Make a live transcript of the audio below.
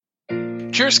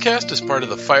Cheerscast is part of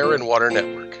the Fire and Water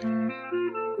Network.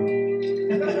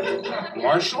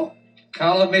 Marshall?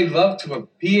 Carla made love to a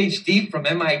PhD from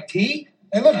MIT?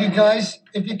 Hey, look, you guys,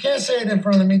 if you can't say it in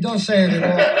front of me, don't say it at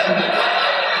all.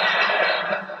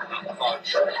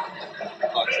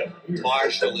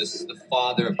 Marshall is the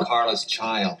father of Carla's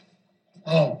child.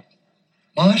 Oh,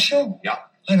 Marshall? Yeah.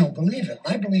 I don't believe it.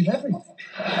 I believe everything.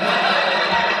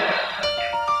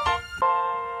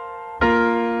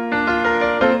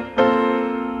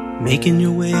 Making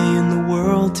your way in the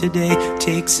world today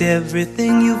takes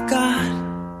everything you've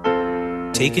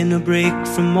got. Taking a break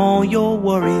from all your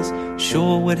worries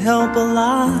sure would help a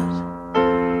lot.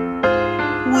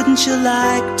 Wouldn't you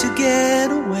like to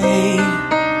get away?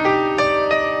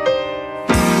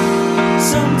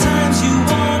 Sometimes you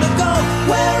wanna go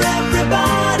where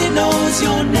everybody knows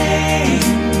your name,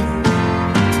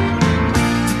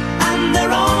 and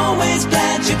they're always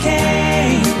glad you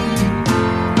came.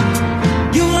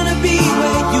 You wanna be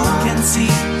where you can see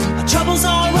our troubles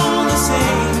are all the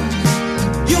same.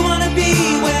 You wanna be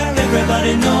where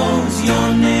everybody knows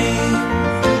your name.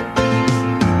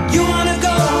 You wanna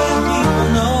go where people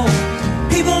know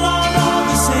people are all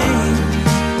the same.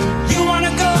 You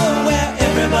wanna go where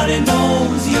everybody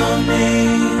knows your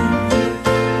name.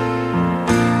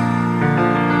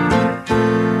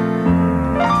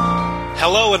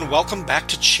 Hello and welcome back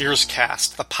to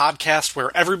Cheerscast, the podcast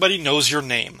where everybody knows your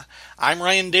name. I'm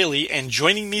Ryan Daly, and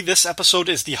joining me this episode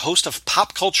is the host of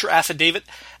Pop Culture Affidavit,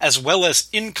 as well as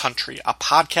In Country, a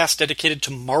podcast dedicated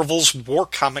to Marvel's war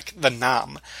comic, The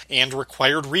Nam, and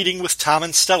Required Reading with Tom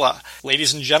and Stella.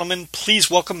 Ladies and gentlemen, please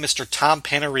welcome Mr. Tom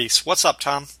Panarese. What's up,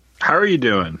 Tom? How are you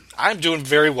doing? I'm doing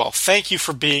very well. Thank you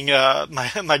for being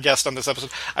my guest on this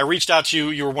episode. I reached out to you.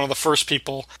 You were one of the first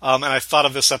people, and I thought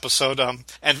of this episode.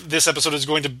 And this episode is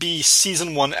going to be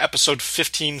Season 1, Episode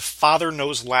 15, Father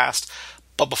Knows Last.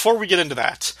 But before we get into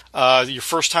that, your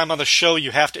first time on the show, you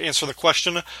have to answer the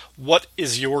question, what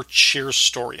is your Cheers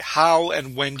story? How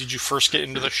and when did you first get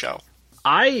into the show?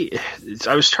 I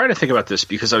was trying to think about this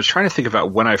because I was trying to think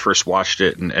about when I first watched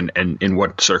it and in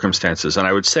what circumstances. And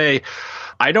I would say,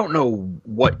 I don't know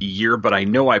what year, but I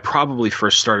know I probably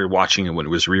first started watching it when it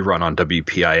was rerun on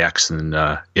WPIX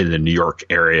in the New York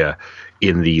area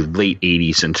in the late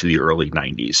 80s into the early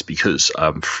 90s, because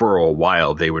for a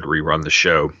while they would rerun the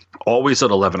show always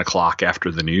at 11 o'clock after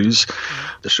the news.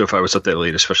 So if I was up that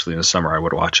late, especially in the summer, I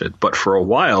would watch it. But for a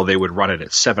while they would run it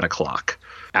at 7 o'clock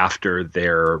after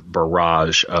their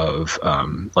barrage of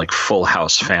like Full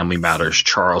House, Family Matters,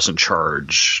 Charles in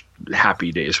Charge,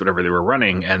 Happy Days, whatever they were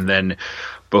running. And then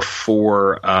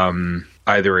before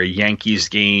either a Yankees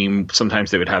game, sometimes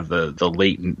they would have the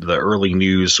early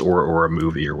news or a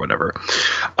movie or whatever.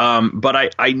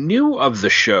 But I knew of the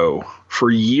show for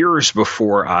years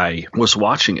before I was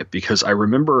watching it, because I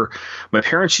remember my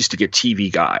parents used to get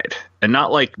TV Guide, and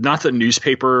not the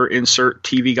newspaper insert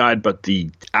TV Guide, but the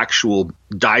actual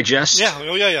digest.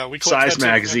 Yeah. We size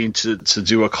magazine to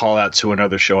do a call out to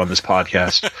another show on this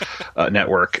podcast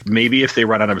network. Maybe if they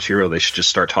run out of material, they should just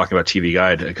start talking about TV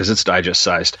Guide because it's digest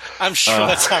sized. I'm sure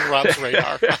that's on Rob's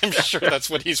radar. I'm sure that's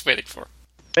what he's waiting for.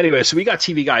 Anyway, so we got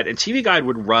TV Guide, and TV Guide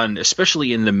would run,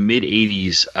 especially in the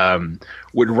mid-'80s,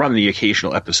 would run the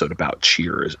occasional episode about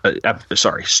Cheers.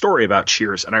 Story about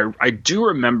Cheers. And I do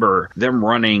remember them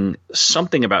running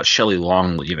something about Shelley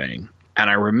Long leaving. And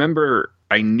I remember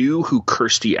I knew who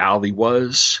Kirstie Alley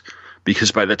was,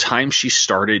 because by the time she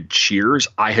started Cheers,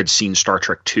 I had seen Star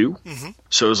Trek II. Mm-hmm.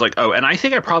 So it was like, and I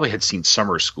think I probably had seen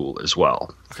Summer School as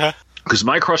well. Okay. Because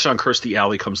my crush on Kirstie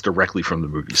Alley comes directly from the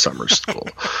movie Summer School.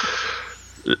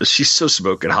 She's so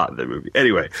smoking hot in that movie.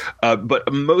 Anyway,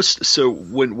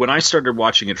 when I started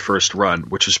watching it first run,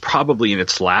 which was probably in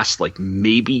its last like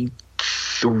maybe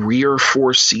 3 or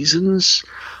 4 seasons,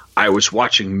 I was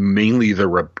watching mainly the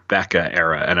Rebecca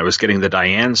era, and I was getting the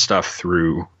Diane stuff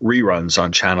through reruns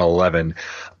on Channel 11.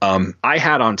 I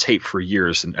had on tape for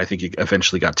years, and I think it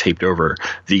eventually got taped over,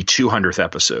 the 200th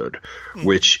episode,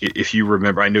 which, if you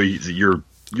remember, I know you're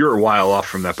a while off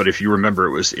from that, but if you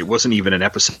remember, it wasn't even an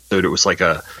episode. It was like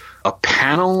a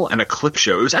panel and a clip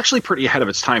show. It was actually pretty ahead of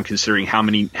its time, considering how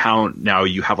now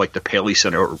you have like the Paley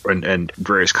Center and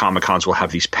various Comic-Cons will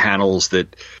have these panels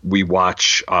that we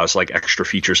watch as like extra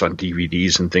features on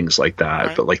DVDs and things like that.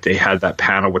 Right. But like they had that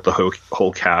panel with the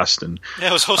whole cast, and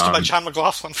it was hosted by John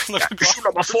McLaughlin from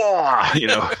the you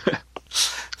know.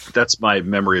 That's my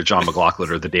memory of John McLaughlin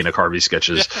or the Dana Carvey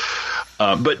sketches.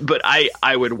 Yeah. But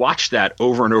I would watch that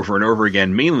over and over and over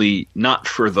again, mainly not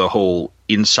for the whole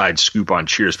inside scoop on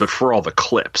Cheers, but for all the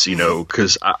clips, you know,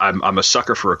 because I'm a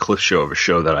sucker for a clip show of a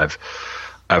show that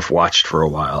I've watched for a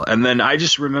while. And then I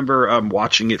just remember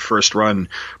watching it first run,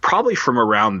 probably from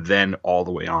around then all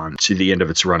the way on to the end of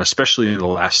its run, especially in the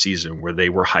last season where they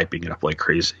were hyping it up like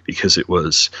crazy, because it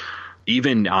was,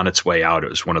 even on its way out, it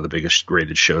was one of the biggest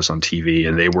rated shows on TV.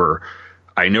 And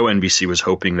I know NBC was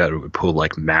hoping that it would pull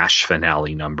like MASH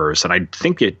finale numbers, and I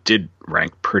think it did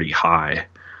rank pretty high.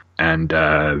 And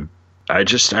I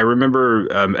remember,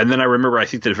 and then I remember, I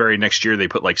think the very next year they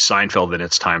put like Seinfeld in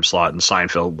its time slot, and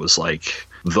Seinfeld was like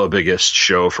the biggest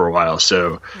show for a while.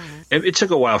 So it took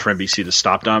a while for NBC to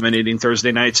stop dominating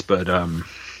Thursday nights, but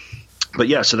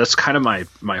yeah, so that's kind of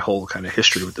my whole kind of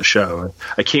history with the show.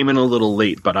 I came in a little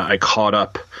late, but I caught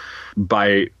up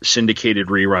by syndicated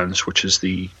reruns, which is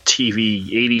the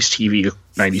 80s TV,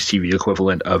 90s TV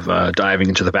equivalent of diving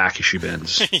into the back issue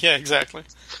bins. Yeah, exactly.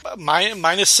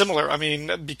 Mine is similar. I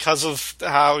mean, because of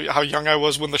how young I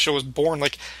was when the show was born,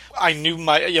 like I knew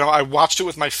I watched it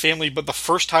with my family, but the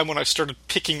first time when I started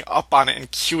picking up on it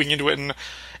and queuing into it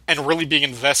and really being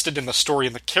invested in the story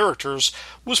and the characters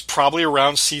was probably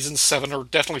around season 7 or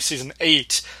definitely season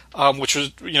 8, which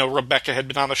was, Rebecca had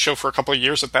been on the show for a couple of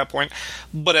years at that point.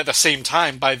 But at the same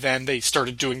time, by then they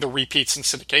started doing the repeats in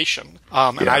syndication.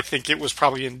 And I think it was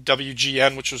probably in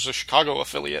WGN, which was a Chicago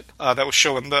affiliate, that was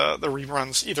showing the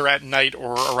reruns either at night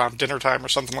or around dinner time or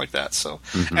something like that. So,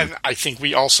 and I think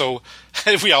we also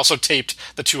taped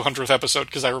the 200th episode,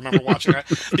 because I remember watching that,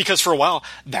 because for a while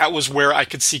that was where I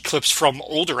could see clips from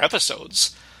older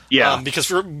episodes. Yeah, because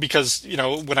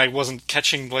when I wasn't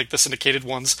catching like the syndicated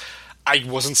ones, I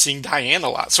wasn't seeing Diane a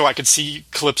lot, so I could see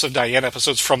clips of Diane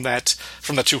episodes from the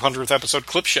 200th episode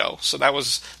clip show. So that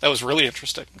was really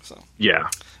interesting. So yeah.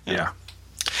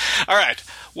 All right,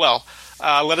 well,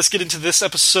 let us get into this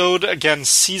episode again.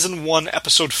 Season 1,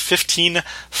 episode 15,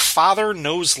 Father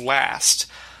Knows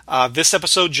Last. This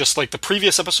episode, just like the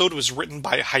previous episode, was written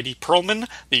by Heidi Perlman,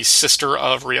 the sister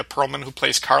of Rhea Perlman, who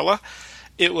plays Carla.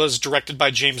 It was directed by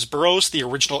James Burrows. The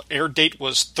original air date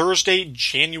was Thursday,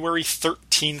 January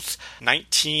 13th,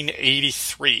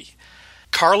 1983.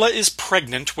 Carla is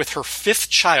pregnant with her 5th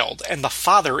child, and the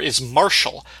father is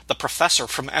Marshall, the professor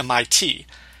from MIT.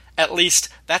 At least,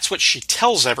 that's what she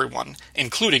tells everyone,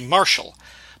 including Marshall.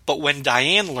 But when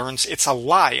Diane learns it's a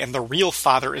lie and the real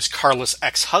father is Carla's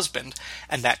ex-husband,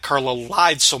 and that Carla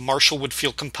lied so Marshall would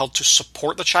feel compelled to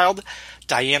support the child,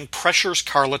 Diane pressures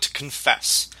Carla to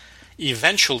confess.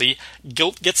 Eventually,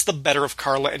 guilt gets the better of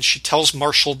Carla and she tells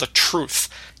Marshall the truth.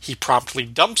 He promptly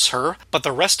dumps her, but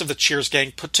the rest of the Cheers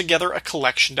gang put together a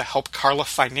collection to help Carla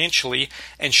financially,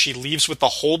 and she leaves with the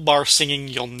whole bar singing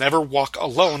You'll Never Walk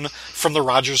Alone from the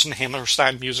Rodgers and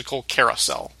Hammerstein musical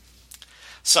Carousel.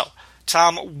 So,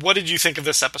 Tom, what did you think of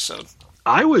this episode?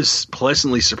 I was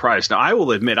pleasantly surprised. Now, I will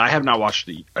admit, I have not watched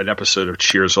an episode of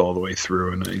Cheers all the way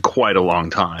through in quite a long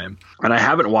time. And I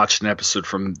haven't watched an episode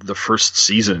from the first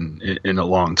season in a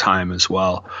long time as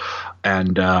well.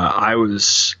 And I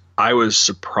was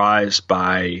surprised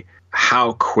by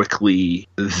how quickly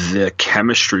the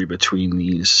chemistry between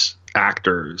these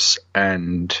actors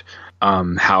and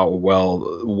how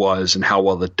well it was and how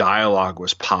well the dialogue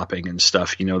was popping and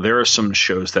stuff. There are some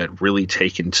shows that really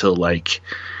take until like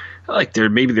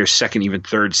their second, even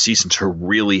third season to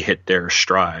really hit their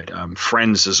stride.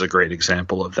 Friends is a great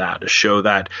example of that, a show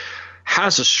that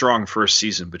has a strong first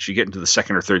season, but you get into the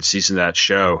second or third season of that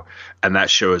show, and that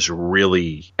show is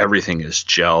really, everything is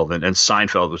gelled. And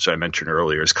Seinfeld, which I mentioned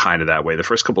earlier, is kind of that way. The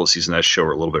first couple of seasons of that show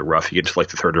are a little bit rough. You get to like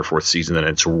the third or fourth season, and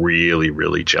it's really,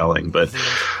 really gelling. But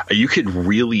you could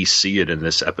really see it in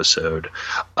this episode.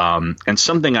 And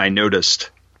something I noticed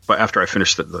after I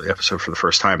finished the episode for the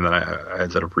first time, that I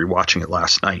ended up rewatching it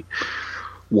last night,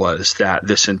 was that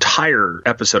this entire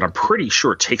episode, I'm pretty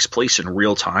sure, takes place in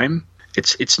real time.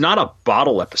 It's not a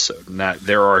bottle episode in that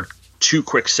there are 2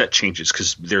 quick set changes,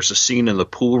 because there's a scene in the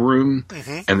pool room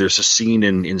and there's a scene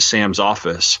in Sam's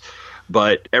office,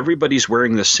 but everybody's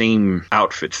wearing the same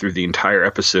outfit through the entire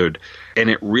episode, and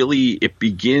it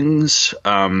begins.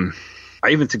 I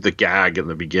even think the gag in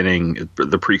the beginning,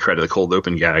 the pre-credit, the cold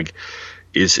open gag,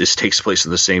 takes place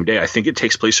in the same day. I think it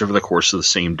takes place over the course of the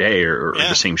same day or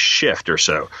the same shift or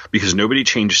so, because nobody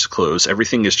changes clothes.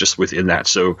 Everything is just within that.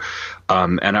 So,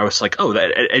 and I was like, oh,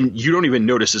 that, and you don't even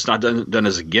notice it's not done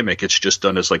as a gimmick. It's just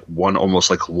done as like one almost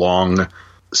like long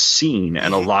scene.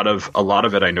 And a lot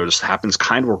of it I noticed happens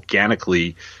kind of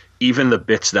organically. Even the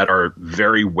bits that are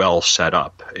very well set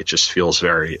up, it just feels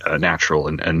very natural.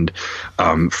 And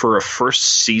for a first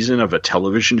season of a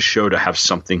television show to have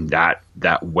something that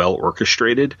well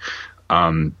orchestrated,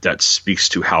 that speaks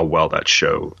to how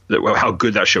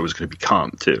good that show is going to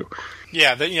become too.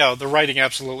 Yeah, the writing,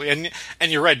 absolutely.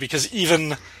 And you're right, because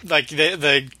even like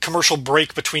the commercial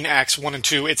break between acts 1 and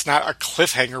 2, it's not a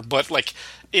cliffhanger, but like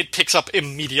it picks up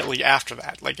immediately after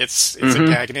that. Like it's a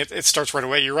gag, and it starts right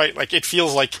away. You're right. Like it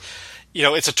feels like,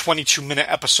 it's a 22-minute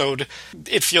episode.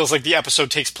 It feels like the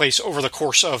episode takes place over the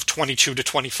course of 22 to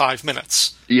 25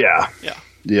 minutes. Yeah. Yeah.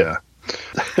 Yeah.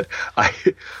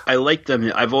 I like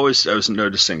them. I was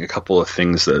noticing a couple of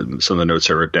things that some of the notes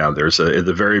I wrote down. There's at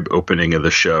the very opening of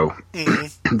the show,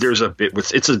 there's a bit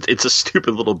with it's a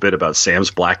stupid little bit about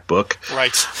Sam's black book,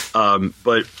 right?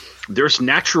 But there's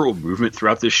natural movement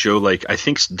throughout this show. Like I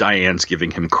think Diane's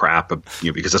giving him crap,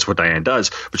 because that's what Diane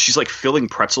does. But she's like filling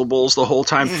pretzel bowls the whole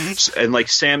time, and like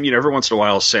Sam, every once in a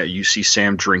while, you see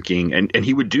Sam drinking, and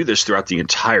he would do this throughout the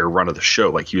entire run of the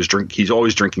show. Like he's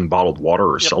always drinking bottled water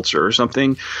or seltzer or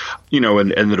something,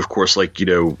 and then of course like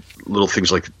little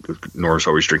things like Nora's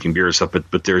always drinking beer and stuff.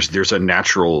 But there's a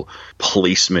natural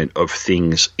placement of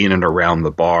things in and around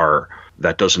the bar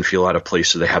that doesn't feel out of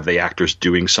place. So they have the actors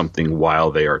doing something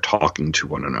while they are talking to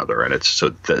one another. And I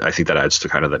think that adds to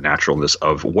kind of the naturalness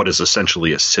of what is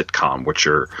essentially a sitcom, which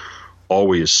are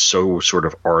always so sort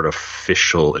of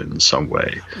artificial in some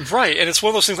way. Right. And it's one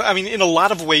of those things, I mean, in a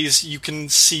lot of ways, you can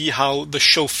see how the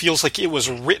show feels like it was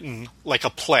written like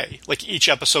a play. Like each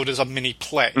episode is a mini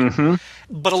play.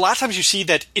 But a lot of times you see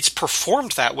that it's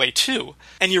performed that way too.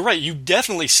 And you're right, you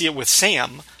definitely see it with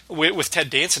Sam, with Ted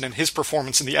Danson and his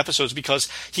performance in the episodes, because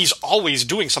he's always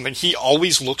doing something. He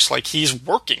always looks like he's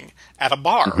working at a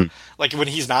bar. Like when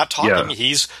he's not talking,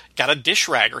 he's got a dish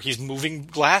rag, or he's moving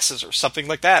glasses or something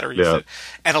like that.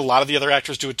 And a lot of the other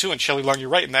actors do it too. And Shelley Long, you're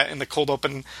right, in the cold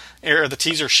open air of the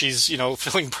teaser, she's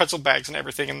filling pretzel bags and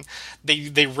everything, and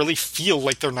they really feel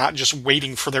like they're not just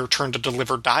waiting for their turn to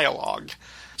deliver dialogue.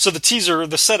 So the teaser,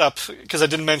 the setup, because I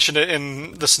didn't mention it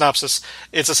in the synopsis,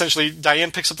 it's essentially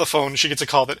Diane picks up the phone. She gets a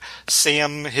call that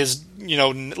Sam, his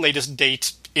latest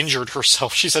date, injured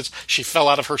herself. She says she fell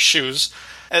out of her shoes.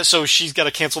 So she's got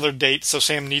to cancel their date. So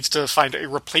Sam needs to find a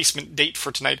replacement date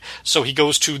for tonight. So he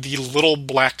goes to the Little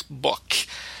Black Book.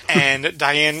 And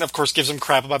Diane, of course, gives him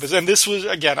crap about this. And this was,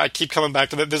 again, I keep coming back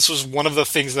to that. This was one of the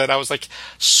things that I was like,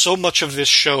 so much of this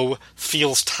show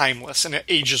feels timeless and it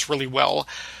ages really well.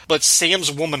 But Sam's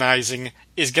womanizing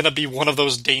is going to be one of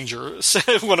those dangers,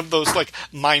 one of those like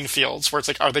minefields where it's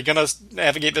like, are they going to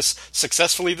navigate this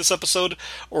successfully this episode?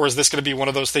 Or is this going to be one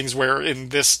of those things where in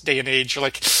this day and age, you're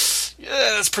like, yeah,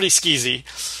 that's pretty skeezy.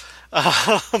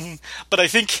 But I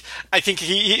think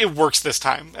it works this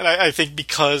time. And I think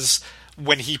because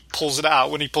when he pulls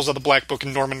out the Black Book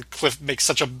and Norman Cliff makes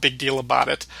such a big deal about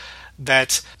it,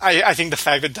 that I think the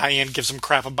fact that Diane gives him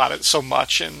crap about it so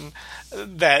much, and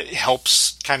that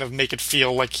helps kind of make it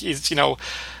feel like he's,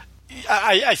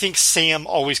 I think Sam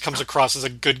always comes across as a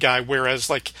good guy, whereas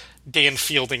like Dan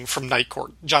Fielding from Night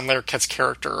Court, John Larroquette's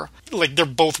character, like they're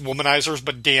both womanizers,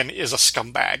 but Dan is a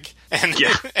scumbag. And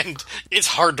it's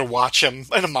hard to watch him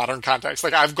in a modern context.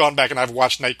 Like I've gone back and I've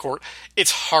watched Night Court.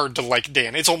 It's hard to like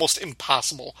Dan. It's almost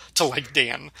impossible to like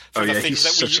Dan for the things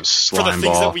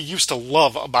that we used to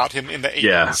love about him in the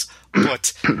 80s.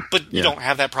 But you don't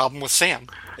have that problem with Sam.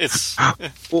 It's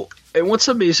well, and what's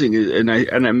amazing,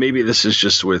 and maybe this is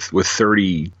just with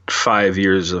 35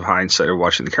 years of hindsight of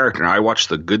watching the character. I watched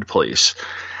The Good Place,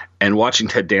 and watching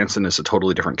Ted Danson as a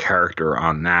totally different character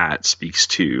on that speaks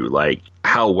to like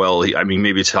how well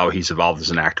maybe it's how he's evolved as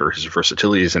an actor, his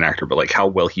versatility as an actor, but like how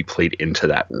well he played into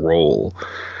that role.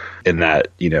 In that,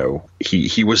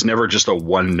 he was never just a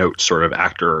one note sort of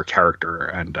actor or character,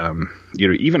 and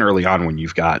even early on when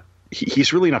you've got.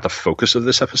 He's really not the focus of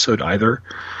this episode either,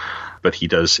 but he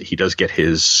does get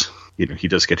his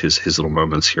little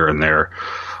moments here and there.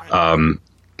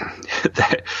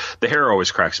 The hair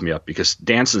always cracks me up because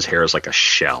Danson's hair is like a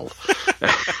shell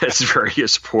at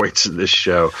various points in this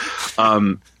show.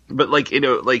 But like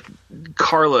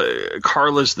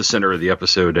Carla's the center of the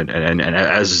episode, and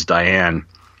as is Diane.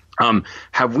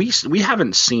 We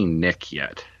haven't seen Nick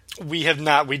yet. We have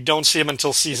not. We don't see him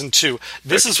until season 2.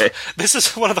 This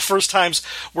is one of the first times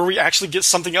where we actually get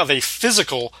something of a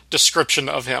physical description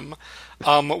of him.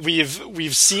 We've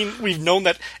known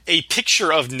that a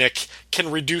picture of Nick can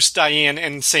reduce Diane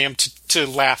and Sam to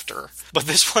laughter. But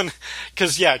this one,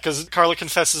 because Carla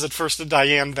confesses at first to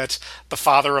Diane that the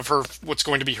father of what's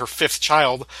going to be her 5th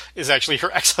child is actually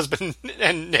her ex-husband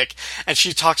and Nick. And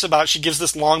she gives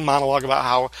this long monologue about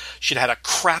how she'd had a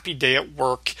crappy day at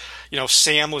work.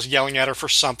 Sam was yelling at her for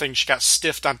something. She got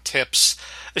stiffed on tips.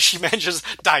 she mentions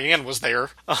Diane was there,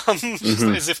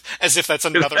 as if that's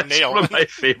another That's nail. one of my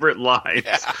favorite lines.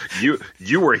 Yeah.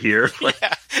 You were here.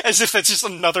 Yeah, as if that's just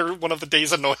another one of the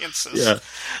day's annoyances. Yeah.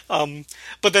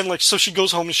 But then, so she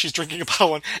goes home and she's drinking a bottle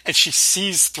of wine, and she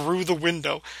sees through the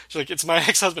window. She's like, "It's my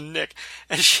ex-husband, Nick."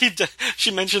 And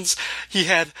she mentions he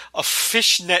had a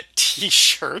fishnet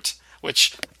T-shirt,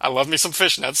 which I love me some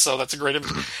fishnets, so that's a great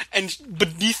image. And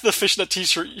beneath the fishnet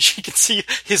T-shirt, she can see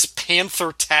his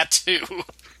panther tattoo.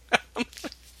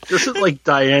 Doesn't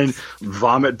Diane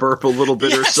vomit burp a little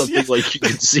bit or something? Yes. Like you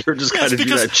can see her just kind of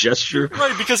do that gesture.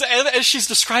 Right, because as she's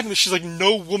describing this, she's like,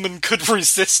 no woman could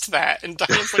resist that. And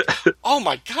Diane's like, oh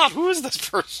my God, who is this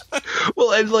person?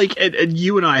 Well, and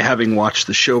you and I, having watched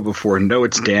the show before, know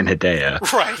it's Dan Hedaya.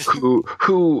 Right.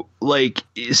 Who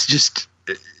is just...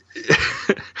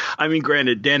 I mean,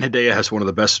 granted, Dan Hedaya has one of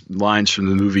the best lines from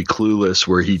the movie Clueless,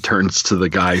 where he turns to the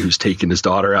guy who's taking his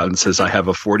daughter out and says, "I have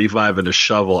a 45 and a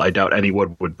shovel. I doubt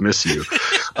anyone would miss you."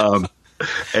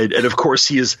 And of course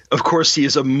he is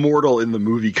immortal in the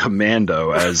movie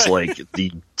Commando as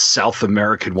the South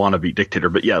American wannabe dictator.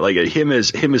 But yeah, him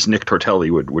as Nick Tortelli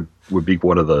would be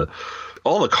one of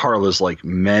all of Carla's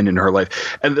men in her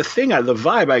life. And the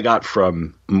vibe I got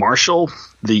from Marshall,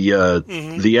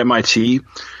 the MIT,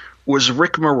 was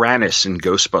Rick Moranis in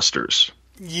Ghostbusters.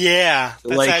 Yeah,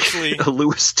 that's actually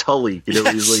Louis Tully.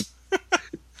 Yes. He's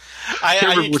I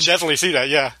can definitely see that.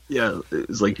 Yeah, yeah.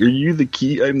 It's like, "Are you the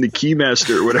key? I'm the key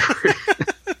master," or whatever.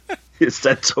 It's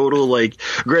that total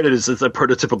Granted, it's a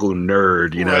prototypical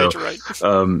nerd, you know. Right.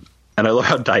 And I love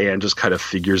how Diane just kind of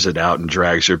figures it out and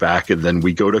drags her back, and then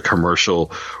we go to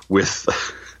commercial with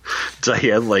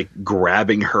Diane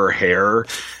grabbing her hair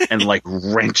and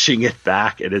wrenching it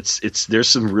back, and there's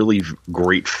some really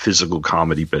great physical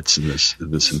comedy bits in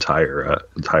this entire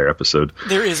episode.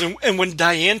 There is, and when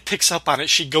Diane picks up on it,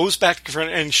 she goes back to her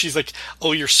and she's like,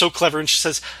 "Oh, you're so clever," and she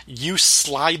says, "You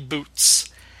sly boots."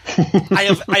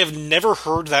 I have never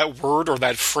heard that word or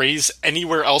that phrase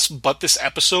anywhere else but this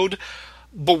episode.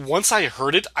 But once I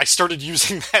heard it, I started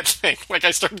using that thing.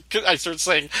 I started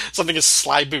saying something as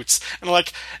Sly Boots. And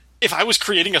if I was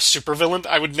creating a supervillain,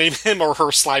 I would name him or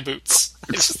her Sly Boots.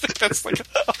 I just think that's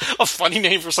a funny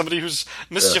name for somebody who's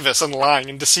mischievous and lying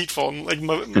and deceitful and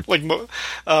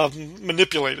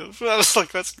manipulative. I was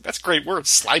like, that's a great word,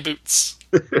 Sly Boots.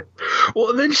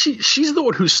 Well, and then she's the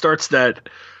one who starts that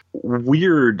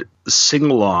weird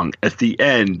sing-along at the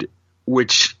end,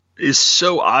 which is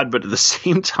so odd, but at the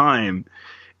same time,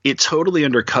 it totally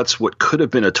undercuts what could have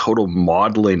been a total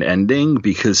maudlin ending,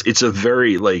 because it's a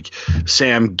very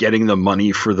Sam getting the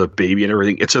money for the baby and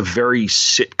everything. It's a very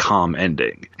sitcom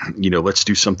ending. Let's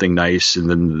do something nice and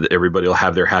then everybody will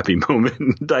have their happy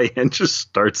moment. Diane just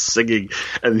starts singing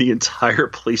and the entire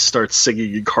place starts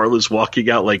singing, and Carla's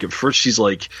walking out. At first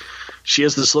she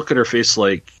has this look on her face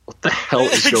what the hell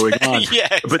is going on? Yeah,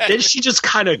 exactly. But then she just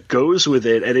kind of goes with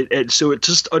it, and so it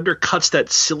just undercuts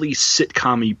that silly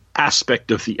sitcom-y aspect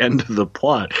of the end of the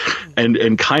plot,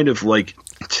 and kind of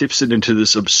tips it into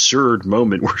this absurd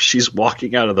moment where she's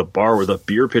walking out of the bar with a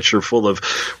beer pitcher full of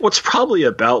what's probably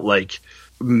about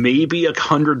maybe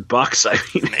 $100. I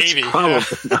mean, maybe, it's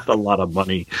probably not a lot of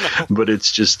money, but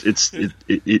it's just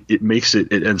it makes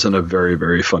it ends on a very,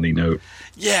 very funny note.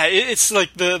 Yeah, it's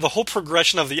the whole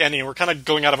progression of the ending. We're kind of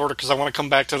going out of order because I want to come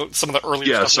back to some of the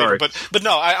earlier stuff sorry. later. But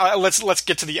no, let's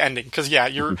get to the ending, because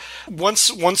you're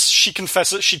once she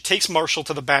confesses, she takes Marshall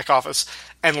to the back office,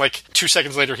 and 2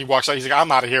 seconds later he walks out. He's like,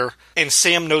 "I'm out of here," and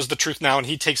Sam knows the truth now, and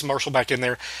he takes Marshall back in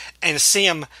there, and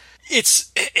Sam.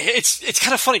 It's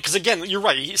kind of funny because, again, you're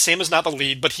right. Sam is not the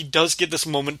lead, but he does get this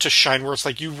moment to shine where it's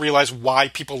you realize why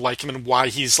people like him and why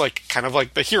he's kind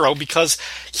of the hero, because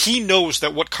he knows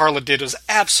that what Carla did is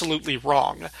absolutely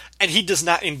wrong, and he does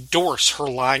not endorse her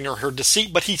lying or her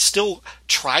deceit, but he still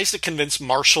tries to convince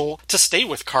Marshall to stay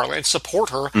with Carla and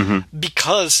support her,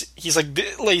 because he's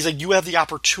you have the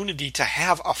opportunity to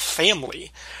have a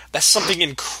family. That's something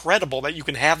incredible, that you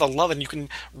can have the love and you can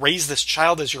raise this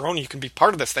child as your own. You can be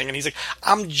part of this thing. And he's like,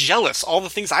 "I'm jealous. All the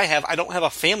things I have, I don't have a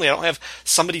family. I don't have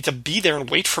somebody to be there and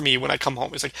wait for me when I come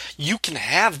home." He's like, "You can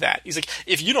have that." He's like,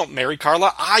 "If you don't marry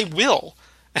Carla, I will."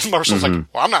 And Marshall's like,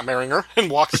 "Well, I'm not marrying her," and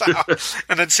walks out.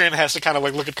 And then Sam has to kind of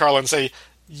look at Carla and say,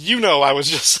 I was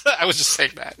just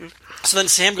saying that. So then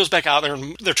Sam goes back out there,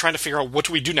 and they're trying to figure out what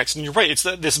do we do next. And you're right, it's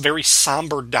this very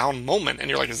somber down moment. And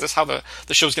you're like, is this how the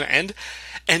show's going to end?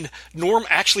 And Norm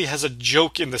actually has a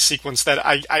joke in the sequence that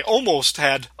I almost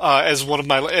had as one of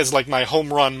my my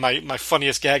home run, my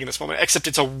funniest gag in this moment. Except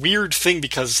it's a weird thing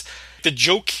because the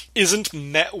joke isn't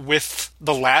met with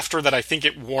the laughter that I think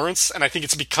it warrants, and I think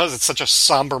it's because it's such a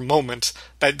somber moment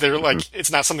that they're like,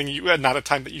 it's not something not a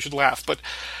time that you should laugh, but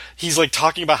he's like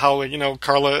talking about how, like, you know,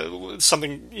 Carla,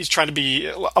 something, he's trying to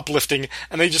be uplifting,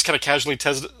 and then he just kind of casually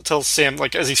tells Sam,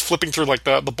 like, as he's flipping through, like,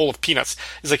 the bowl of peanuts,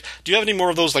 he's like, do you have any more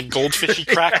of those, like, goldfishy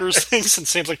crackers things? And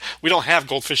Sam's like, we don't have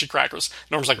goldfishy crackers.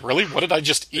 Norm's like, really? What did I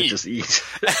just eat? He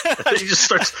just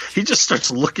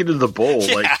starts looking in the bowl,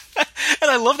 yeah. like.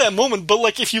 And I love that moment, but,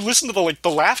 like, if you listen to the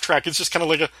laugh track, it's just kind of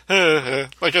like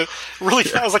a really,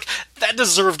 I was like, that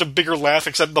deserved a bigger laugh,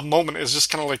 except the moment is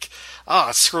just kind of like,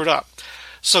 it's screwed up.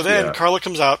 So then Carla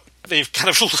comes out. They've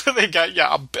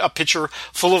got a pitcher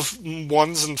full of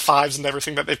 1s and 5s and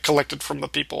everything that they've collected from the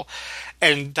people.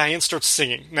 And Diane starts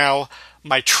singing. Now,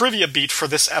 my trivia beat for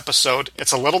this episode,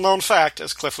 it's a little known fact,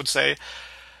 as Cliff would say.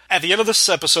 At the end of this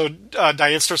episode,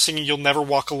 Diane starts singing You'll Never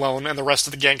Walk Alone, and the rest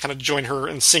of the gang kind of join her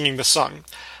in singing the song.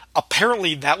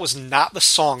 Apparently, that was not the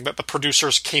song that the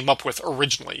producers came up with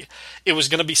originally. It was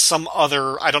going to be some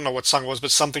other, I don't know what song it was,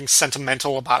 but something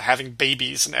sentimental about having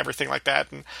babies and everything like that.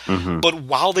 And, But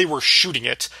while they were shooting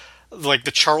it, like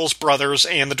the Charles brothers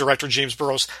and the director James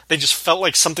Burrows, they just felt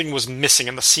like something was missing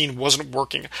and the scene wasn't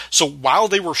working. So while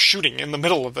they were shooting in the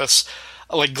middle of this,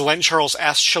 like Glenn Charles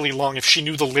asked Shelley Long if she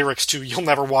knew the lyrics to You'll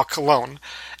Never Walk Alone.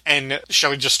 And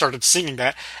Shelley just started singing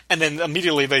that, and then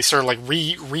immediately they started like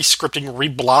re-scripting,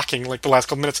 re-blocking like the last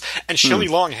couple minutes, and Shelley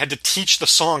Long had to teach the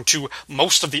song to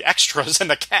most of the extras in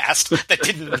the cast that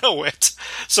didn't know it.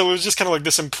 So it was just kind of like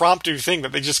this impromptu thing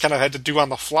that they just kind of had to do on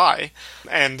the fly.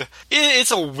 And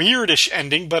it's a weirdish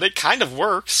ending, but it kind of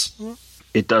works.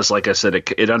 It does, like I said, it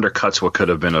undercuts what could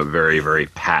have been a very, very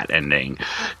pat ending,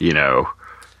 you know.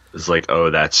 It's like, oh,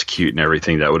 that's cute and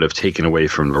everything. That would have taken away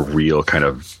from the real kind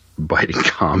of biting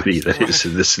comedy that is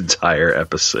in this entire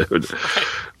episode,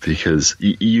 because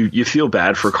you feel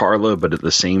bad for Carla, but at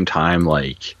the same time,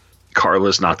 like,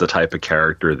 Carla's not the type of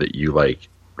character that you like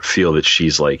feel that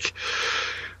she's like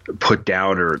put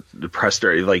down or depressed,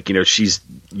 or like, you know, she's,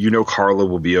 you know, Carla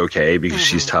will be okay because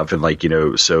she's tough, and like, you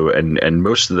know, so and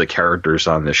most of the characters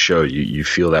on this show you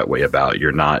feel that way about.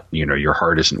 You're not, you know, your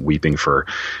heart isn't weeping for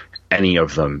any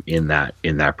of them in that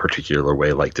particular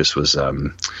way. Like this was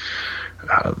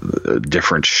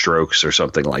Different Strokes or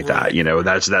something like that. You know,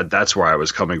 that's where I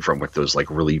was coming from with those like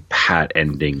really pat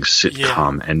endings,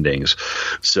 sitcom endings.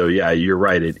 So yeah, you're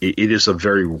right. It is a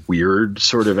very weird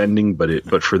sort of ending,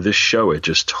 but for this show, it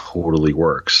just totally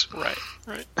works.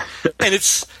 Right. And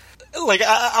it's like,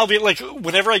 I'll be like,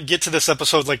 whenever I get to this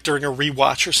episode, like during a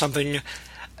rewatch or something,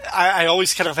 I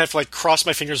always kind of have to like cross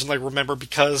my fingers and like remember,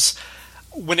 because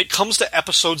when it comes to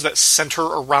episodes that center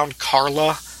around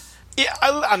Carla,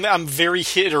 I'm very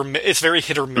hit or miss. It's very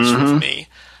hit or miss with me.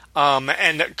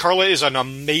 And Carla is an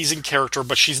amazing character,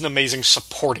 but she's an amazing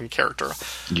supporting character.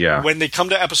 Yeah. When they come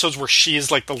to episodes where she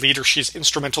is like the leader, she's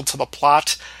instrumental to the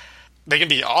plot, they can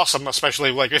be awesome,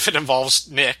 especially like if it involves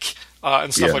Nick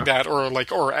and stuff like that,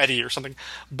 or Eddie or something.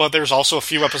 But there's also a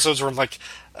few episodes where I'm like,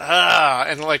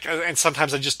 and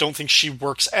sometimes I just don't think she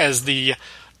works as the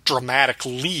dramatic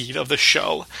lead of the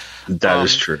show. That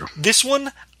is true. This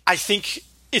one, I think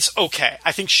it's okay.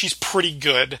 I think she's pretty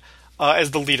good as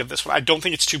the lead of this one. I don't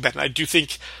think it's too bad. And I do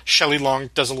think Shelley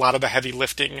Long does a lot of the heavy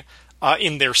lifting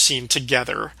in their scene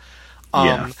together.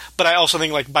 But I also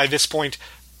think like by this point,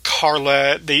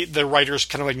 Carla, the writers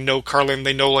kind of like know Carla, and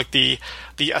they know like the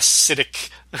acidic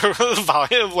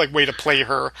like way to play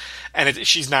her, and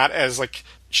she's not as like,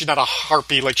 she's not a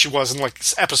harpy like she was in like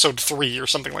episode 3 or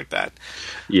something like that.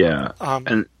 Yeah.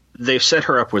 And they've set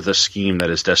her up with a scheme that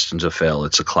is destined to fail.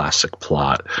 It's a classic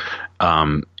plot.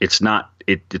 It's not,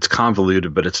 it's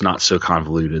convoluted, but it's not so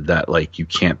convoluted that like you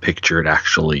can't picture it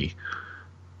actually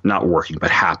not working,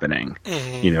 but happening.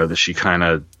 You know, that she kind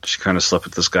of slept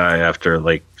with this guy after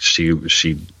like she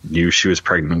knew she was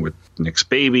pregnant with Nick's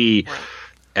baby. Right.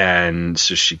 And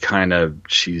so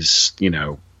she's you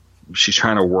know, she's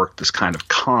trying to work this kind of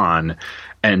con,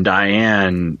 and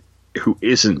Diane, who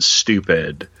isn't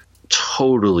stupid,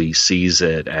 totally sees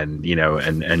it. And, you know,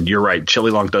 and you're right,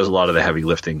 Shelley Long does a lot of the heavy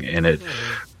lifting in it,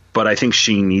 but I think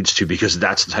she needs to, because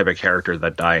that's the type of character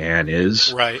that Diane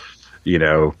is. Right. You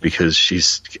know, because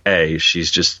she's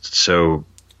just so,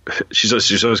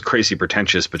 she's always crazy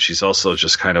pretentious, but she's also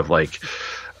just kind of like,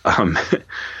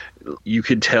 you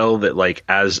could tell that like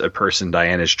as a person,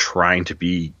 Diane is trying to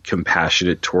be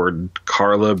compassionate toward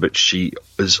Carla, but she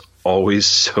is always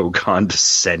so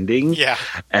condescending. Yeah.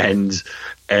 And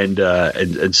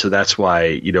so that's why,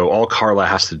 you know, all Carla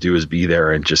has to do is be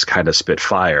there and just kind of spit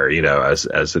fire, you know, as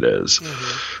it is.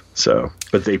 So,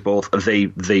 but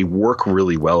they work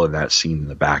really well in that scene in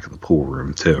the back of the pool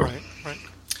room too. Right.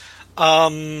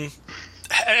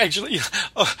 Actually,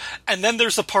 and then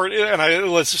there's the part,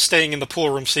 and let's staying in the pool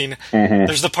room scene.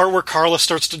 There's the part where Carla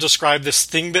starts to describe this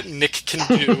thing that Nick can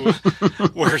do,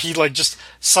 where he just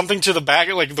something to the back,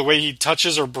 like the way he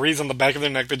touches or breathes on the back of their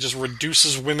neck that just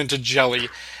reduces women to jelly.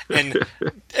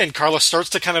 And Carla starts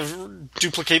to kind of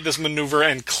duplicate this maneuver,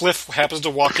 and Cliff happens to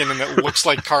walk in, and it looks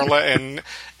like Carla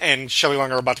and Shelley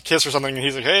Long are about to kiss or something, and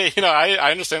he's like, hey,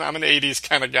 I understand, I'm an 80s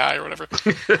kind of guy or whatever.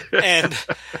 And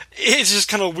it's just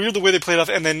kind of weird the way they play it off,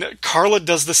 and then Carla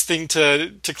does this thing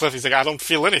to Cliff. He's like, I don't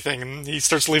feel anything, and he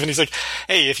starts leaving. He's like,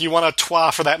 hey, if you want a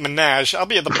twa for that menage, I'll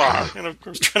be at the bar. And of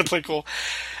course, trying to play cool.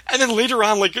 And then later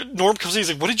on, Norm comes in,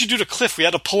 he's like, what did you do to Cliff? We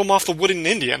had to pull him off the wooden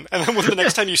Indian. And then the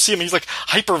next time you see him, he's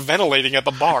hyperventilating at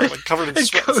the bar, covered in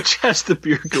sweat. And Coach has the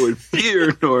beer going,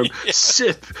 beer, Norm,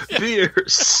 sip, beer,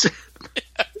 sip.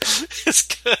 Yeah. It's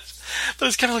good. But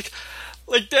it's kind of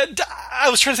like that. I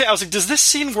was trying to say, I was like, does this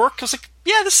scene work? I was like,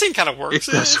 yeah, this scene kind of works.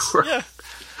 It does work. Yeah.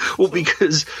 Well,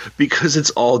 because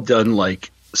it's all done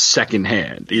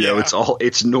secondhand,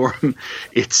 it's Norm.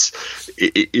 It's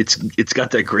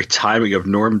got that great timing of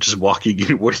Norm just walking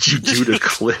in. What did you do to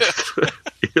Cliff?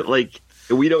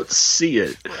 We don't see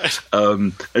it. Right.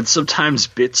 And sometimes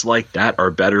bits like that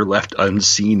are better left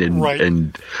unseen.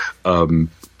 And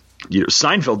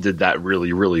Seinfeld did that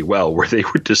really, really well, where they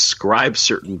would describe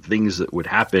certain things that would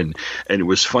happen, and it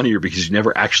was funnier because you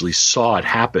never actually saw it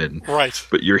happen. Right.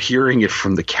 But you're hearing it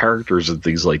from the characters and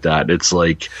things like that.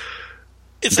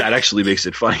 It's that actually makes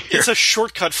it funny. It's a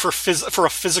shortcut for a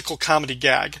physical comedy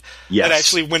gag. Yes. And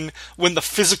actually, when the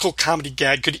physical comedy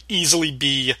gag could easily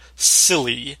be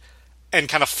silly and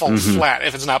kind of fall flat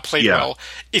if it's not played well.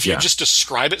 If you just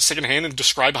describe it secondhand and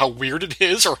describe how weird it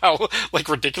is or how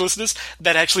ridiculous it is,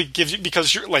 that actually gives you,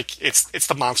 because you're it's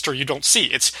the monster you don't see.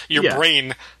 It's your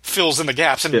brain fills in the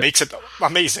gaps and makes it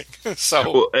amazing.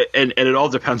 So and it all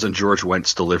depends on George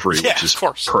Wendt's delivery, which is of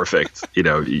course perfect.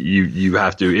 You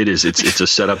have to. It's a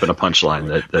setup and a punchline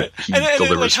that he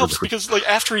delivers. It helps because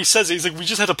after he says it, he's like, we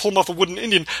just had to pull him off the wooden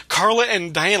Indian. Carla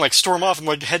and Diane storm off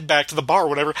and head back to the bar or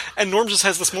whatever, and Norm just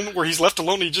has this moment where he's left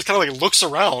alone and he just kind of looks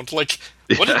around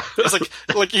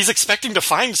it's he's expecting to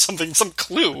find something, some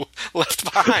clue left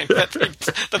behind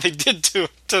that they did to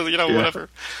whatever.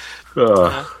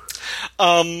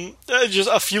 Just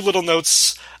a few little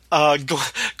notes.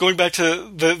 Going back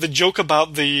to the joke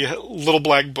about the little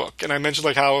black book, and I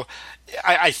mentioned how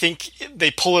I think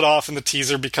they pull it off in the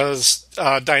teaser because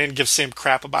Diane gives Sam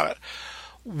crap about it.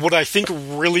 What I think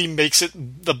really makes it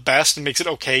the best and makes it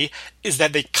okay is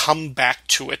that they come back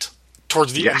to it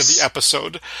towards the end of the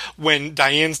episode when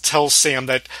Diane tells Sam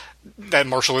that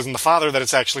Marshall isn't the father, that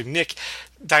it's actually Nick.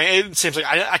 Sam's like,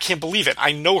 I can't believe it.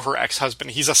 I know her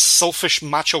ex-husband. He's a selfish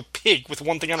macho pig with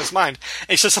one thing on his mind.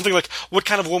 And he says something like, what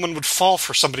kind of woman would fall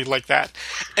for somebody like that?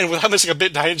 And without missing a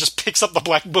bit, Diane just picks up the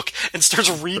black book and starts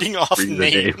reading off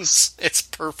names. It's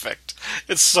perfect.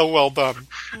 It's so well done.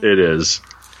 It is.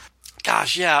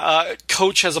 Gosh, yeah.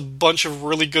 Coach has a bunch of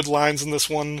really good lines in this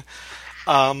one.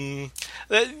 One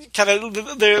of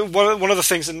the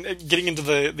things, and getting into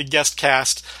the guest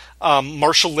cast,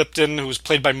 Marshall Lipton, who was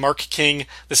played by Mark King.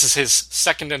 This is his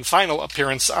second and final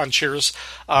appearance on Cheers,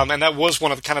 and that was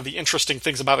one of the interesting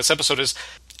things about this episode is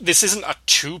this isn't a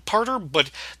two-parter, but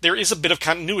there is a bit of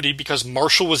continuity because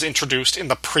Marshall was introduced in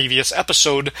the previous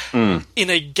episode in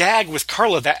a gag with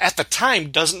Carla that at the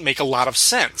time doesn't make a lot of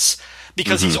sense.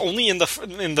 Because he's only in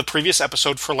the previous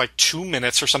episode for 2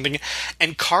 minutes or something,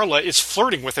 and Carla is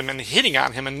flirting with him and hitting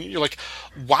on him, and you're like,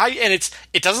 why? And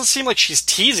it doesn't seem like she's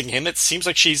teasing him. It seems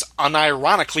like she's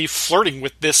unironically flirting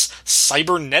with this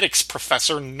cybernetics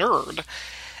professor nerd.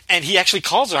 And he actually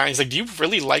calls her on. He's like, do you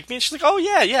really like me? And she's like, oh,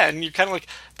 yeah. And you're kind of like,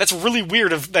 that's really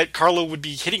weird that Carla would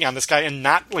be hitting on this guy and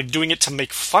not doing it to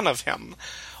make fun of him.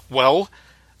 Well,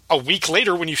 a week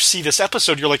later when you see this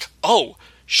episode, you're like, oh,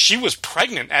 she was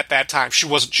pregnant at that time. She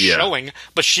wasn't showing,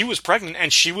 but she was pregnant,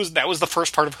 and that was the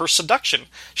first part of her seduction.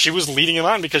 She was leading him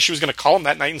on because she was going to call him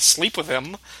that night and sleep with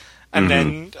him, and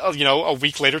then, a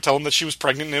week later tell him that she was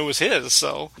pregnant and it was his.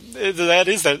 So that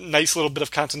is that nice little bit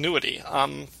of continuity.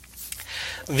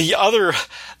 The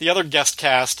other guest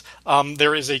cast,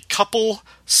 there is a couple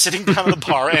sitting down at the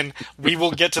bar, and we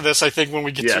will get to this, I think, when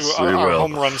we get to our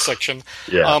home run section.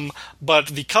 Yeah. But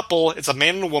the couple, it's a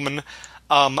man and a woman.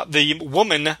 The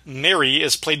woman, Mary,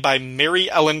 is played by Mary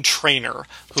Ellen Trainor,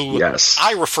 who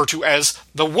I refer to as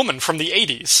the woman from the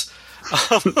 80s.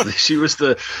 She was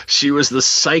the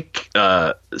psych,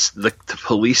 the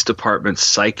police department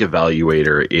psych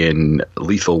evaluator in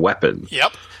Lethal Weapon.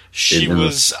 Yep. She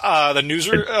was the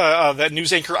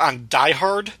news anchor on Die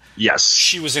Hard. Yes.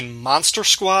 She was in Monster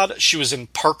Squad. She was in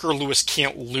Parker Lewis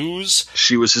Can't Lose.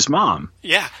 She was his mom.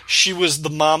 Yeah, she was the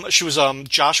mom. She was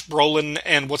Josh Brolin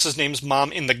and what's his name's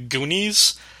mom in The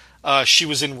Goonies. She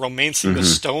was in Romancing the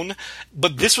Stone.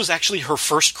 But this was actually her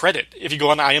first credit, if you go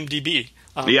on IMDb.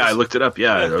 I looked it up.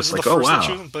 Yeah, I was like, oh,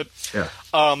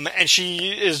 wow. And she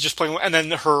is just playing. And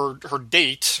then her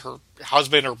date, her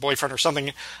husband or boyfriend or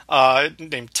something,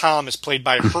 named Tom, is played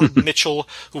by Herb Mitchell,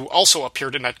 who also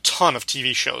appeared in a ton of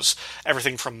TV shows.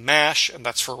 Everything from MASH, and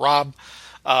that's for Rob.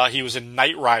 He was in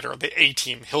Knight Rider, The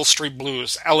A-Team, Hill Street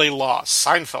Blues, L.A. Law,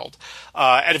 Seinfeld,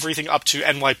 everything up to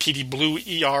NYPD Blue,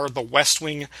 ER, The West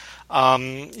Wing.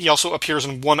 He also appears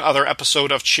in one other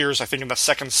episode of Cheers, I think in the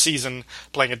second season,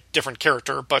 playing a different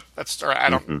character, but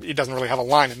he doesn't really have a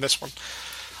line in this one.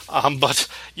 But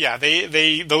yeah,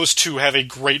 those two have a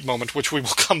great moment, which we will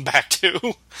come back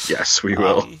to. Yes, we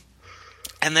will.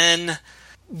 And then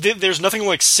there's nothing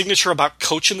like signature about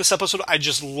Coach in this episode. I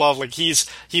just love, like, he is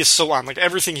so on. Like,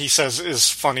 everything he says is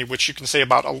funny, which you can say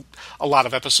about a lot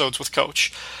of episodes with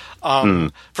Coach.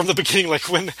 From the beginning, like,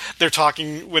 when they're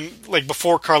talking,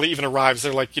 before Carla even arrives,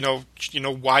 they're like, you know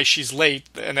why she's late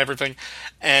and everything.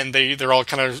 And they're all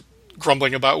kind of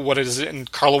grumbling about what it is,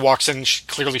 and Carla walks in,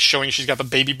 clearly showing she's got the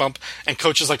baby bump, and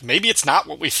Coach is like, maybe it's not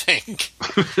what we think.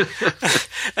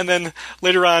 And then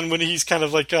later on, when he's kind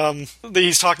of like,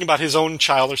 he's talking about his own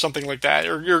child or something like that,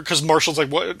 or because Marshall's like,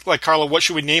 what, like, Carla, what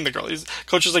should we name the girl?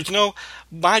 Coach is like,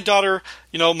 my daughter,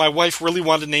 my wife really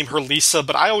wanted to name her Lisa,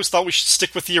 but I always thought we should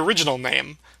stick with the original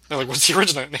name. They're like, what's the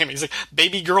original name? He's like,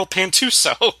 Baby Girl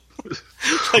Pantuso.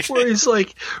 Where he's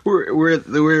like,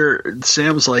 where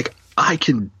Sam's like, I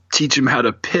can teach him how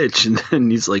to pitch, and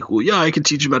then he's like, well, yeah, I can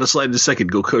teach him how to slide in a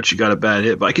second. Go, Coach, you got a bad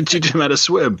hip. I can teach him how to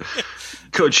swim.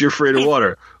 Coach, you're afraid of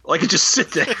water. Well, I can just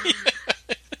sit there.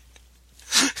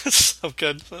 So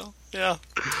good. So yeah.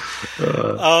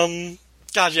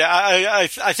 God, yeah.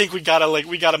 I think we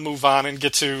gotta move on and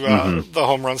get to the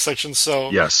home run section. So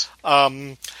yes.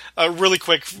 Really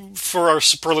quick for our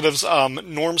superlatives,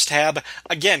 Norm's tab.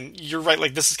 Again, you're right.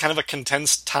 Like, this is kind of a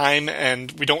condensed time,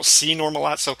 and we don't see Norm a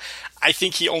lot. So I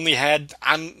think he only had.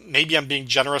 Maybe I'm being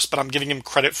generous, but I'm giving him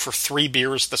credit for 3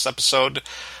 beers this episode.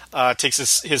 Takes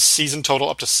his season total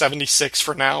up to 76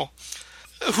 for now.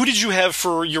 Who did you have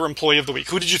for your employee of the week?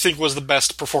 Who did you think was the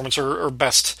best performance or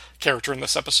best character in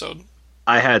this episode?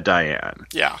 I had Diane.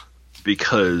 Yeah.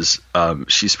 Because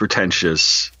she's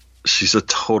pretentious. She's a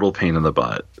total pain in the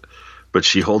butt. But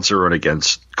she holds her own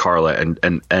against Carla.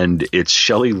 And it's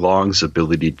Shelley Long's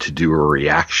ability to do a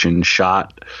reaction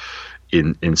shot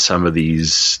in some of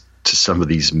these – to some of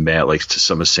these like to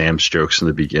some of Sam's jokes in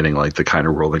the beginning, like the kind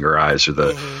of rolling her eyes or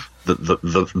the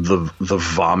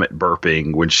vomit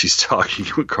burping when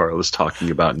Carla's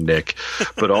talking about Nick,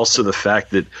 but also the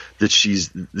fact that she's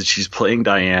playing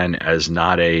Diane as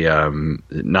not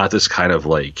this kind of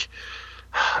like,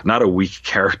 not a weak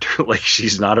character. Like,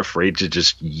 she's not afraid to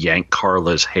just yank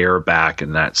Carla's hair back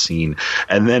in that scene.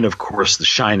 And then of course the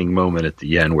shining moment at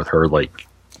the end with her like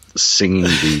singing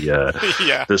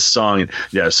the song.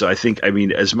 Yeah. So I think,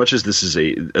 as much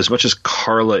as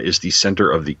Carla is the center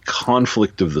of the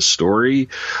conflict of the story,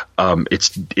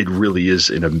 it really is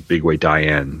in a big way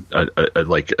Diane,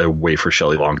 like a way for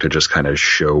Shelley Long to just kind of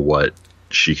show what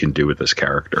she can do with this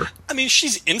character.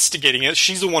 She's instigating it.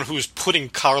 She's the one who's putting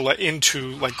Carla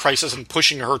into like crisis and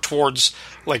pushing her towards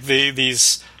like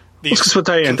these. That's what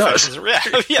Diane does.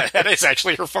 Yeah, that is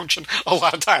actually her function. A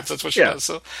lot of times, that's what she does.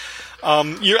 So,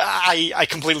 I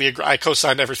completely agree. I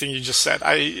co-signed everything you just said.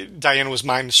 Diane was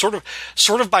mine, sort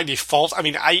of by default.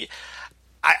 I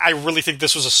really think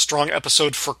this was a strong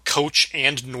episode for Coach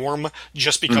and Norm,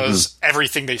 just because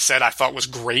everything they said I thought was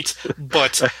great.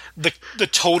 But the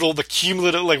total, the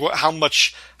cumulative, like how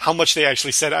much they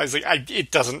actually said, I was like, it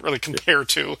doesn't really compare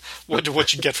to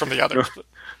what you get from the others.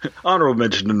 Honorable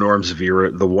mention to Norm's Vera,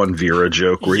 the one Vera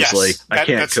joke where he's like, I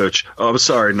can't, Coach. Oh, I'm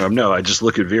sorry, Norm. No, I just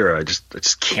look at Vera. I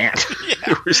just can't. Yeah.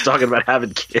 We're just talking about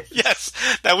having kids. Yes,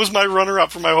 that was my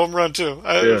runner-up for my home run, too.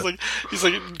 He's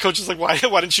like, Coach is like, why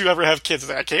didn't you ever have kids? I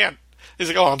was like, I can't. He's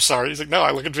like, oh, I'm sorry. He's like, no,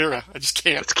 I look at Vera. I just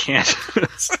can't.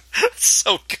 It's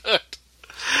so good.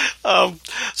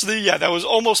 That was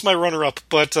almost my runner-up,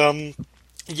 but...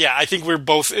 yeah, I think we're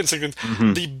both in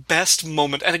the best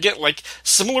moment. And again, like,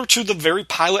 similar to the very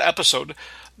pilot episode,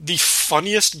 the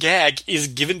funniest gag is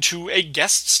given to a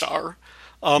guest star.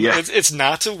 It's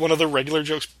not one of the regular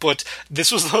jokes, but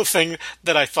this was the thing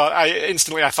that I thought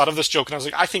of this joke, and I was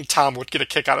like, I think Tom would get a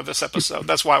kick out of this episode.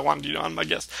 That's why I wanted you on my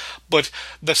guest. But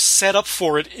the setup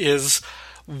for it is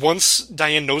once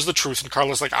Diane knows the truth and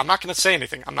Carla's like, I'm not going to say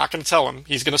anything. I'm not going to tell him.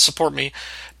 He's going to support me.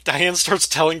 Diane starts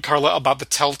telling Carla about the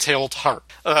Telltale Heart,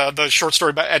 the short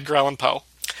story by Edgar Allan Poe.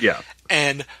 Yeah.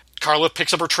 And Carla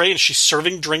picks up her tray and she's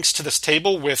serving drinks to this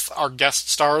table with our guest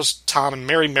stars, Tom and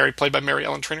Mary, Mary played by Mary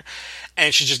Ellen Trainor,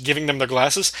 and she's just giving them their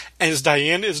glasses. And as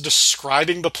Diane is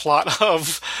describing the plot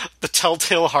of the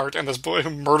Telltale Heart and this boy who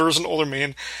murders an older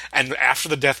man, and after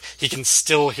the death, he can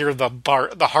still hear the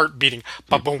heart beating.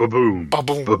 Ba-boom, Ba-boom.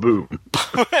 ba-boom, Ba-boom.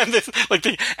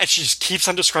 and she just keeps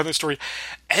on describing the story.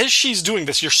 As she's doing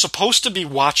this, you're supposed to be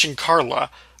watching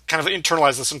Carla kind of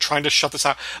internalize this and trying to shut this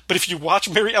out. But if you watch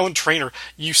Mary Ellen Trainor,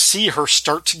 you see her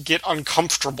start to get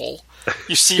uncomfortable.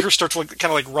 You see her start to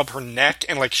kind of rub her neck,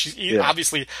 and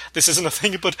obviously this isn't a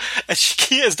thing. But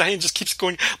as Diane just keeps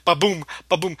going, ba-boom,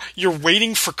 ba-boom, you're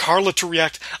waiting for Carla to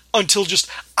react until just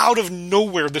out of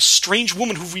nowhere, this strange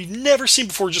woman who we've never seen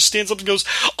before just stands up and goes,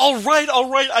 all right,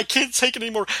 I can't take it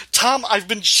anymore. Tom, I've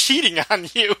been cheating on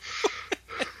you.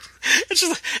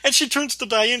 And she turns to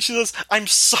Diane, she says, I'm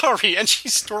sorry, and she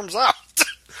storms out.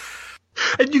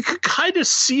 And you could kind of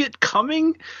see it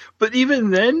coming, but even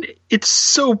then, it's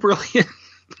so brilliant.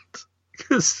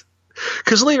 Because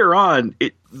later on,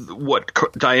 what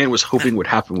Diane was hoping would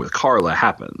happen with Carla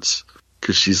happens.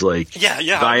 Because she's like,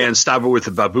 Diane, stop her with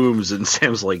the babooms, and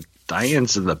Sam's like,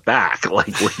 Diane's in the back.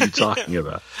 Like, what are you talking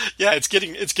about? Yeah, it's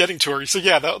getting to her. So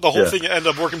yeah, the whole thing ended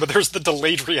up working, but there's the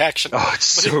delayed reaction. Oh, it's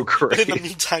so great. But in the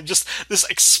meantime, just this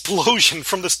explosion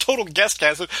from this total guest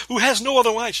cast who has no other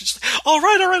line. She's just like, all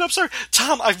right, I'm sorry.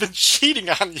 Tom, I've been cheating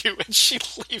on you. And she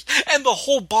leaves. And the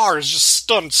whole bar is just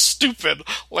stunned, stupid.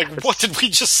 Like, what did we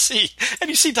just see?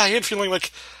 And you see Diane feeling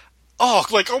like,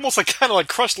 almost kind of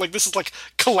crushed. Like, this is like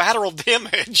collateral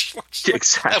damage.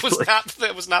 Exactly.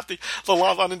 That was not the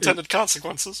law of unintended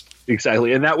consequences.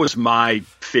 Exactly, and that was my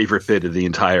favorite bit of the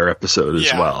entire episode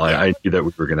as well. Yeah. I knew that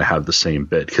we were going to have the same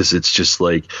bit because it's just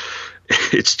like,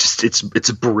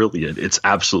 it's brilliant. It's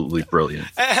absolutely brilliant.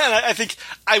 And I think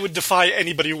I would defy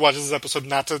anybody who watches this episode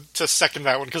not to second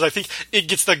that one, because I think it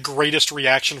gets the greatest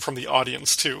reaction from the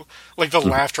audience too. Like, the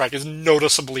laugh track is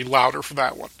noticeably louder for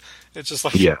that one. It's just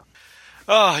like, yeah.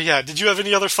 Oh, yeah. Did you have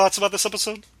any other thoughts about this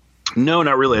episode? No,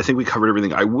 not really. I think we covered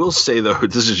everything. I will say, though,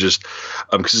 this is just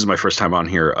because this is my first time on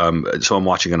here, so I'm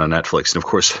watching it on Netflix. And, of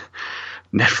course,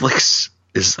 Netflix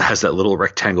has that little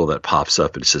rectangle that pops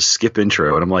up and it says skip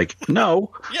intro. And I'm like,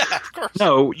 no. Yeah, of course.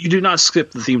 No, you do not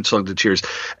skip the theme song to Cheers.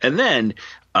 And then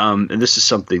and this is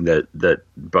something that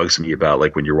bugs me about,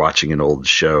 like, when you're watching an old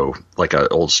show, like an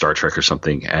old Star Trek or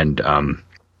something, and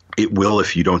it will,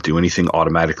 if you don't do anything,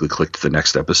 automatically click to the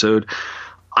next episode.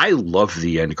 I love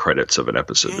the end credits of an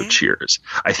episode of Cheers.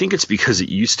 I think it's because it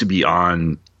used to be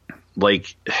on,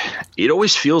 like, it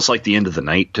always feels like the end of the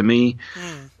night to me.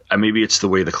 And maybe it's the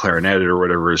way the clarinet or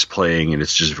whatever is playing, and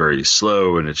it's just very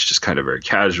slow, and it's just kind of very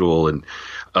casual. And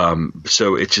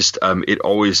so it just it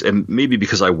always, and maybe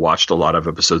because I watched a lot of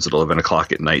episodes at 11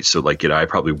 o'clock at night, so like, I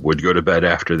probably would go to bed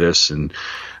after this and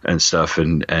stuff,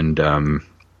 and and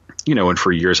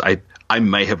for years I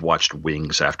might have watched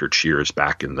Wings after Cheers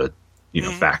back in the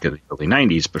back in the early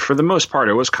 90s, but for the most part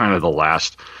it was kind of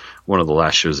one of the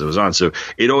last shows that was on. So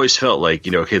it always felt like,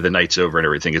 okay, the night's over and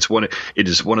everything. It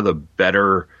is one of the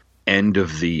better end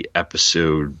of the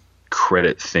episode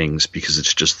credit things, because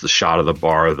it's just the shot of the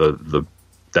bar,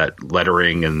 that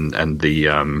lettering and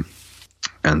the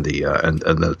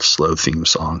slow theme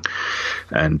song.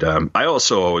 And I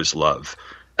also always love,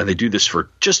 and they do this for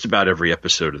just about every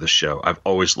episode of the show, I've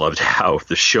always loved how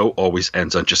the show always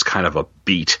ends on just kind of a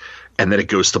beat, and then it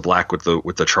goes to black with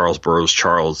the Charles Burroughs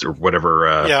Charles or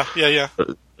whatever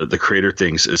the creator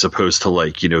things, as opposed to,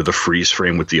 like, the freeze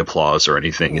frame with the applause or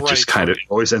anything. It just kind of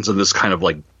always ends on this kind of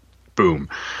like boom.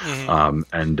 So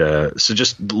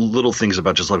just little things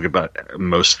about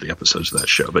most of the episodes of that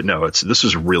show. But no, this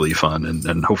was really fun,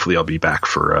 and hopefully I'll be back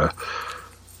for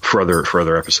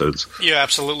other episodes. Yeah,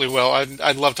 absolutely will.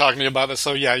 I'd love talking to you about this.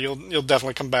 So yeah, you'll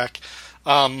definitely come back.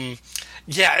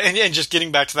 Yeah, and just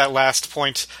getting back to that last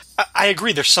point, I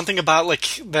agree. There's something about,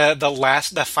 like,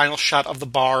 that final shot of the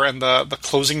bar and the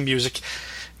closing music.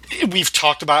 We've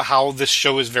talked about how this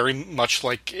show is very much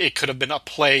like it could have been a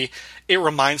play. It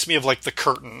reminds me of, like, The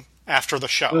Curtain after the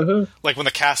show, like when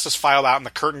the cast is filed out and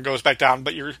the curtain goes back down,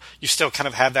 but you still kind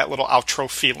of have that little outro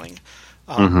feeling.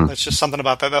 It's just something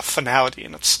about that finality,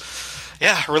 and it's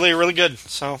really, really good.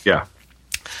 So yeah.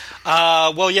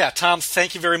 Tom,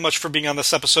 thank you very much for being on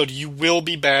this episode. You will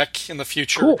be back in the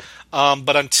future. Cool.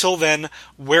 But until then,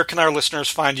 where can our listeners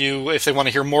find you if they want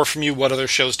to hear more from you? What other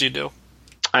shows do you do?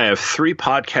 I have 3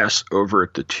 podcasts over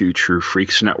at the Two True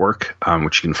Freaks Network,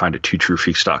 which you can find at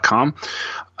twotruefreaks.com.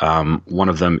 One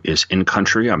of them is In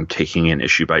Country. I'm taking an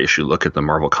issue-by-issue look at the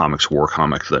Marvel Comics war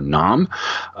comic, The Nom.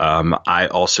 I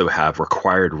also have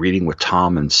Required Reading with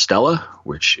Tom and Stella,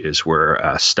 which is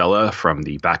where Stella from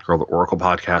the Batgirl the Oracle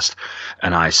podcast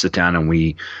and I sit down and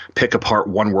we pick apart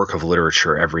one work of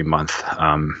literature every month.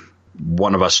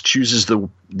 One of us chooses the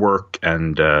work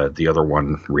and the other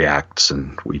one reacts,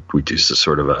 and we do this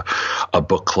sort of a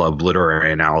book club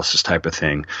literary analysis type of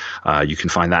thing. You can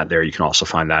find that there. You can also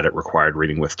find that at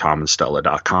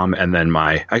requiredreadingwithtomandstella.com. And then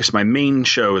my main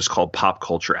show is called Pop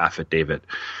Culture Affidavit,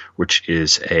 which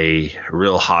is a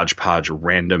real hodgepodge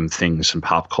random things in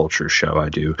pop culture show. I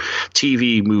do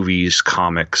TV, movies,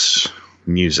 comics,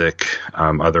 music,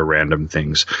 other random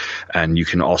things. And you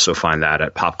can also find that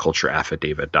at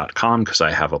popcultureaffidavit.com because I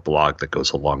have a blog that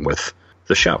goes along with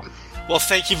the show. Well,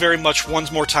 thank you very much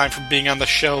once more time for being on the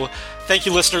show. Thank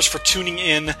you, listeners, for tuning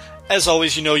in. As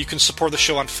always, you know you can support the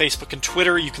show on Facebook and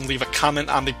Twitter. You can leave a comment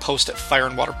on the post at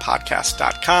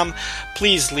fireandwaterpodcast.com.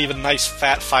 Please leave a nice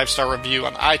fat 5-star review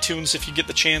on iTunes if you get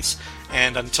the chance.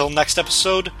 And until next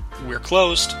episode, we're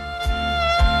closed.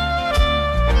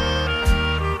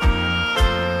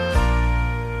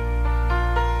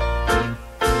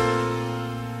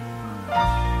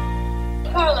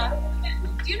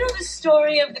 Do you know the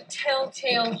story of the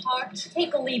Telltale Heart?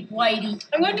 Take a leap, Whitey.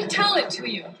 I'm going to tell it to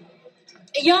you.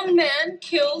 A young man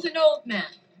killed an old man.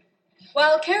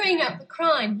 While carrying out the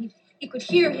crime, he could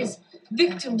hear his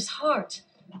victim's heart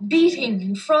beating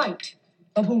in fright.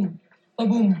 Ba-boom,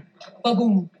 ba-boom,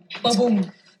 ba-boom,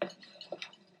 ba-boom.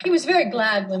 He was very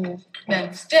glad when the man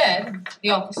was dead and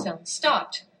the awful sound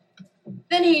stopped.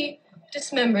 Then he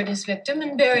dismembered his victim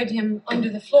and buried him under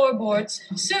the floorboards.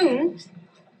 Soon,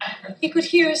 he could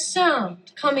hear a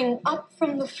sound coming up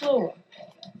from the floor.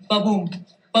 Ba-boom,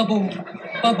 ba-boom,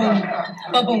 ba-boom,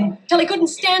 ba-boom, till he couldn't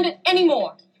stand it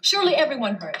anymore. Surely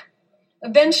everyone heard.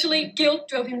 Eventually, guilt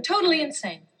drove him totally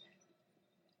insane.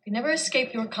 You can never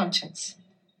escape your conscience.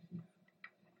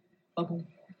 Ba-boom,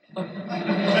 ba-boom.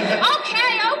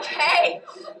 Okay.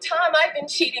 Tom, I've been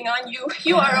cheating on you.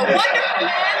 You are a wonderful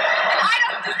man.